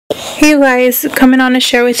Hey guys, coming on to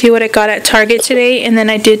share with you what I got at Target today, and then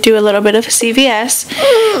I did do a little bit of CVS.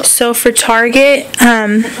 So for Target,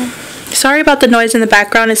 sorry about the noise in the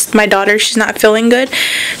background, it's my daughter, she's not feeling good.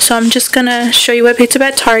 So I'm just gonna show you what I picked up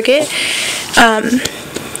at Target.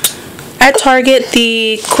 At Target,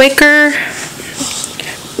 the Quaker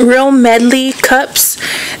Real Medley cups,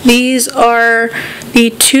 these are the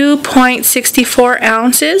 2.64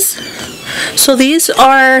 ounces. So these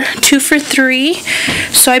are 2 for $3.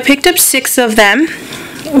 So I picked up 6 of them,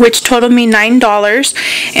 which totaled me $9.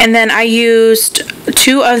 And then I used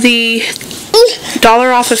 2 of the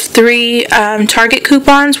 $1 off of 3 Target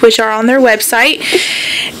coupons, which are on their website.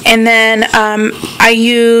 And then I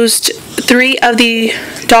used 3 of the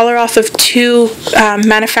 $1 off of 2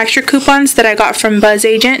 manufacturer coupons that I got from Buzz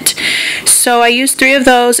Agent. So I used 3 of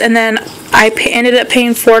those, and then I ended up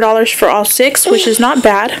paying $4 for all 6, which is not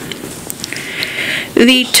bad.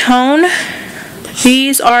 The Tone,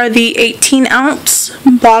 these are the 18-ounce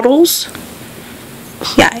bottles.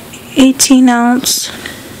 Yeah, 18 ounce.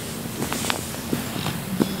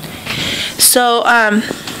 So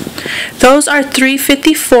those are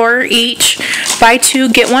 $3.54 each. Buy 2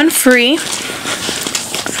 get 1 free.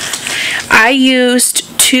 I used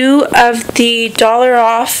 2 of the $1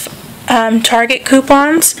 off Target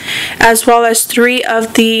coupons, as well as 3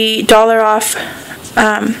 of the $1 off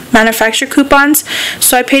manufacturer coupons.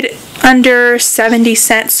 So I paid under 70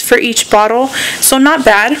 cents for each bottle, so not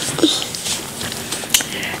bad.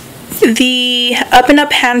 The Up and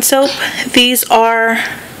Up hand soap, these are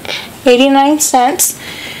 89 cents.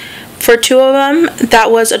 For 2 of them, that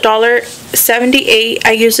was $1.78.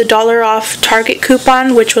 I used a $1 off Target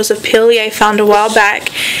coupon, which was a Peely I found a while back.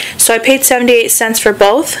 So I paid 78 cents for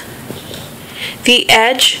both. The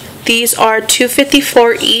Edge, these are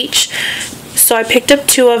 $2.54 each. So I picked up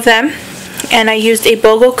 2 of them, and I used a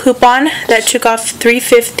BOGO coupon that took off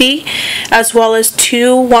 $3.50, as well as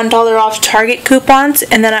 2 $1 off Target coupons,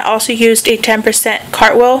 and then I also used a 10%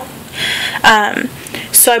 Cartwheel.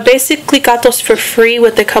 So I basically got those for free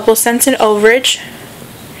with a couple cents in overage.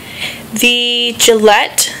 The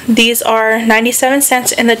Gillette, these are 97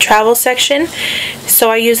 cents in the travel section.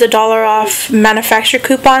 So I used a $1 off manufacturer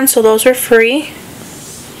coupon, so those were free.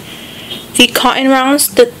 The Cotton Rounds,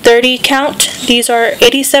 the 30 count, these are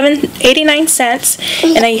 89 cents,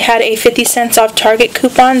 and I had a 50 cents off Target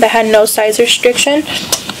coupon that had no size restriction.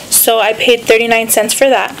 So I paid 39 cents for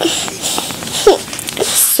that.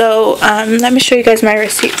 So let me show you guys my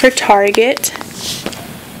receipt for Target.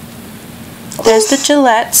 There's the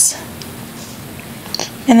Gillettes,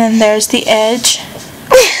 and then there's the Edge,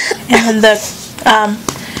 and then the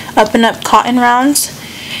Up and Up Cotton Rounds,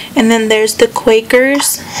 and then there's the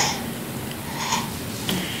Quakers,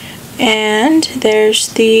 and there's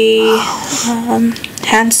the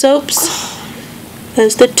hand soaps.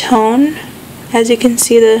 There's the Tone. As you can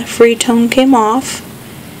see, the free Tone came off.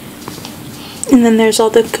 And then there's all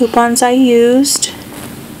the coupons I used.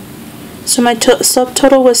 So my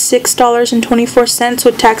subtotal was $6.24.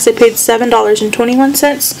 With tax, I paid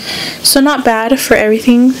 $7.21. So not bad for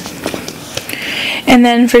everything. And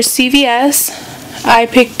then for CVS, I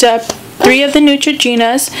picked up 3 of the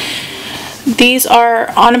Neutrogenas. These are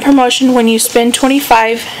on a promotion. When you spend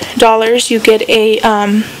 $25, you get a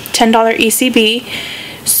 $10 ECB.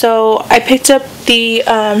 So I picked up the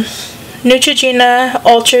Neutrogena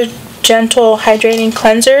Ultra Gentle Hydrating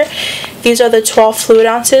Cleanser. These are the 12 fluid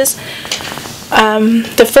ounces.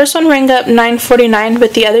 The first one rang up $9.49,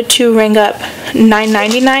 but the other 2 rang up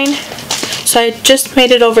 $9.99. So I just made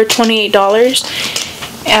it over $28.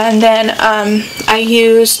 And then I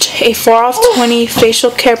used a 4 off 20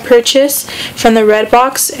 facial care purchase from the Red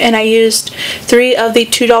Box, and I used 3 of the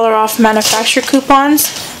 $2 off manufacturer coupons.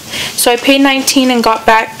 So I paid $19 and got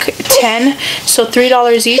back $10, so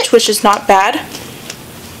 $3 each, which is not bad.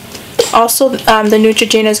 Also, the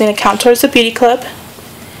Neutrogena is going to count towards the Beauty Club.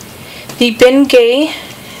 The Bengay,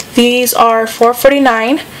 these are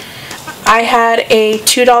 $4.49. I had a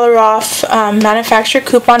 $2 off manufacturer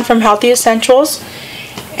coupon from Healthy Essentials.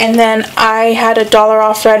 And then I had a $1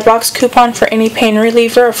 off Redbox coupon for any pain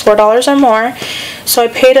reliever of $4 or more. So I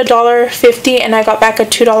paid $1.50 and I got back a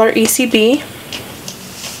 $2 ECB.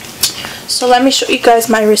 So let me show you guys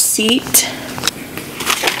my receipt.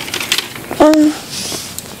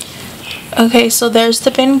 Okay, so there's the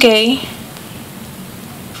Bengay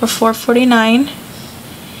for $4.49.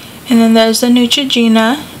 And then there's the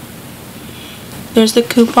Neutrogena. There's the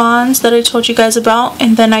coupons that I told you guys about.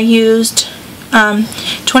 And then I used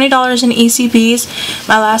 $20 in ECBs.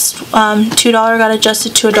 My last $2 got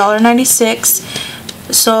adjusted to $1.96.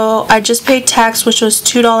 So I just paid tax, which was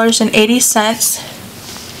 $2.80.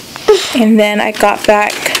 And then I got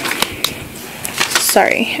back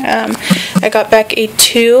sorry. I got back a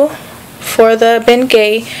 2 for the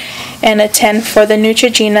Bengay and a 10 for the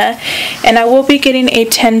Neutrogena, and I will be getting a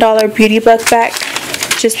 $10 beauty buck back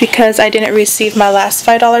just because I didn't receive my last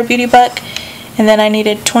 $5 beauty buck, and then I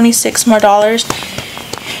needed 26 more dollars.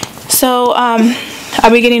 So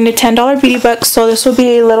I'll be getting a $10 beauty buck, so this will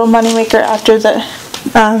be a little money maker after the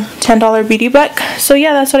 $10 beauty buck. So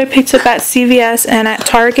yeah, that's what I picked up at CVS and at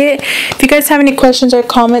Target. If you guys have any questions or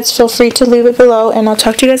comments, feel free to leave it below, and I'll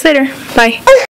talk to you guys later. Bye.